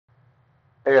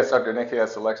Hey, it's Dr. Denke at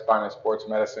Select Spine and Sports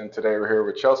Medicine. Today we're here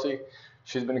with Chelsey.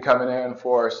 She's been coming in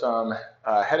for some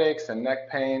headaches and neck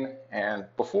pain, and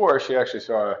before she actually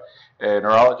saw a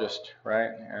neurologist, right,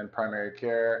 and primary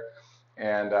care,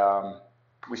 and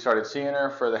we started seeing her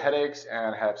for the headaches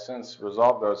and have since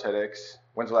resolved those headaches.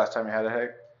 When's the last time you had a headache?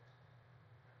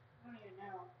 I don't even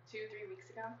know, 2-3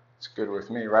 weeks ago. It's good with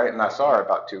me, right? And I saw her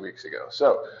about 2 weeks ago.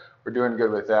 So we're doing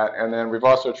good with that. And then we've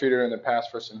also treated her in the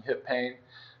past for some hip pain.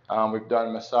 We've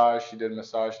done massage. She did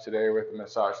massage today with a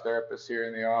massage therapist here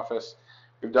in the office.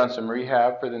 We've done some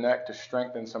rehab for the neck to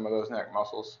strengthen some of those neck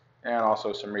muscles, and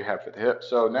also some rehab for the hip.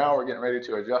 So now we're getting ready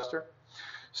to adjust her.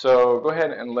 So go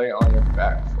ahead and lay on your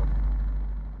back for me.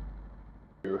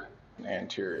 Do an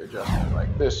anterior adjustment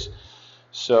like this.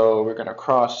 So we're going to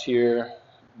cross here.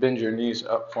 Bend your knees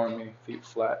up for me, feet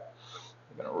flat.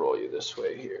 I'm going to roll you this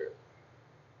way here.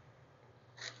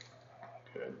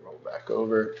 Good. Roll back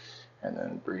over. And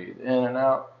then breathe in and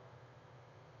out.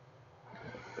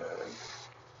 Good.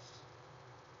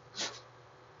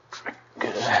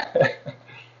 Good.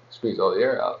 Squeeze all the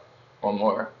air out. One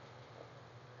more.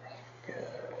 Good.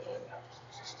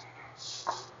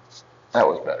 That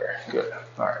was better. Good.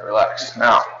 All right, relax.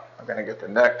 Now, I'm going to get the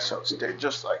neck so it stays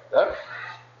just like that.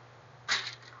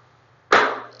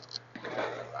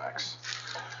 Relax.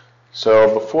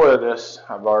 So before this,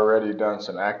 I've already done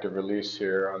some active release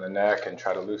here on the neck and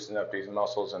try to loosen up these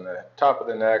muscles in the top of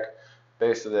the neck,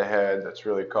 base of the head that's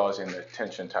really causing the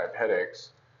tension type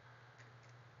headaches.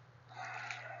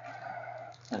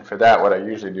 And for that, what I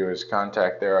usually do is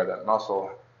contact there or that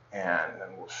muscle, and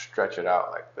then we'll stretch it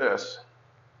out like this,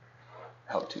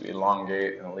 help to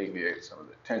elongate and alleviate some of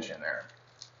the tension there.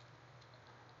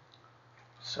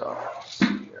 So let's see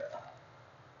here.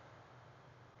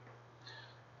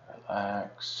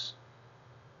 Relax.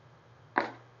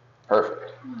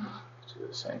 Perfect. Let's do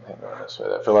the same thing going this way.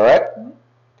 That feel all right? Mm-hmm.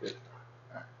 Good.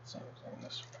 All right, same thing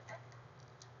this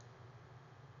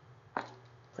way.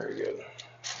 Very good.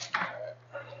 All right.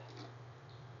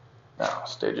 Now,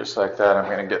 stay just like that. I'm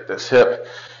going to get this hip.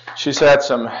 She's had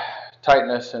some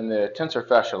tightness in the tensor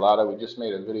fascia lata. We just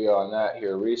made a video on that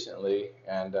here recently,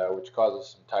 and which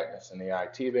causes some tightness in the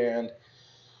IT band.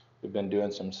 We've been doing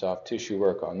some soft tissue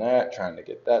work on that, trying to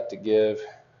get that to give.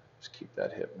 Just keep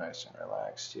that hip nice and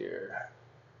relaxed here.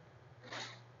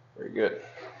 Very good.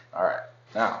 All right.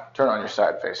 Now, turn on your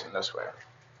side facing this way.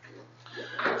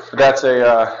 But that's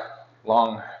a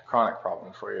long chronic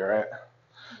problem for you, right?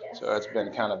 Yes. So it's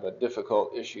been kind of a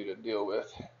difficult issue to deal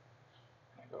with.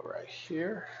 Go right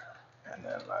here, and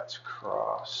then let's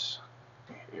cross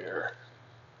here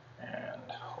and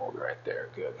hold right there.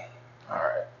 Good. All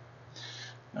right.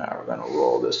 Now we're going to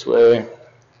roll this way.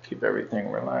 Keep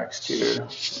everything relaxed here.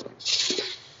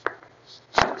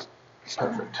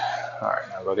 Perfect. All right,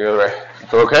 now go the other way. You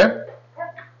feel okay?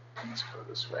 Let's go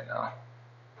this way now.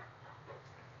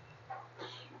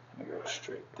 I'm going to go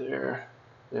straight there,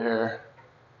 there,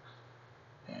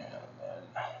 and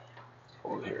then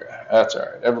hold here. That's all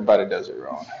right. Everybody does it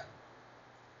wrong.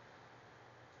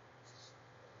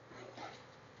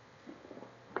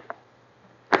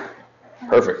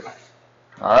 Perfect.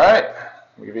 All right.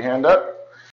 Give your hand up.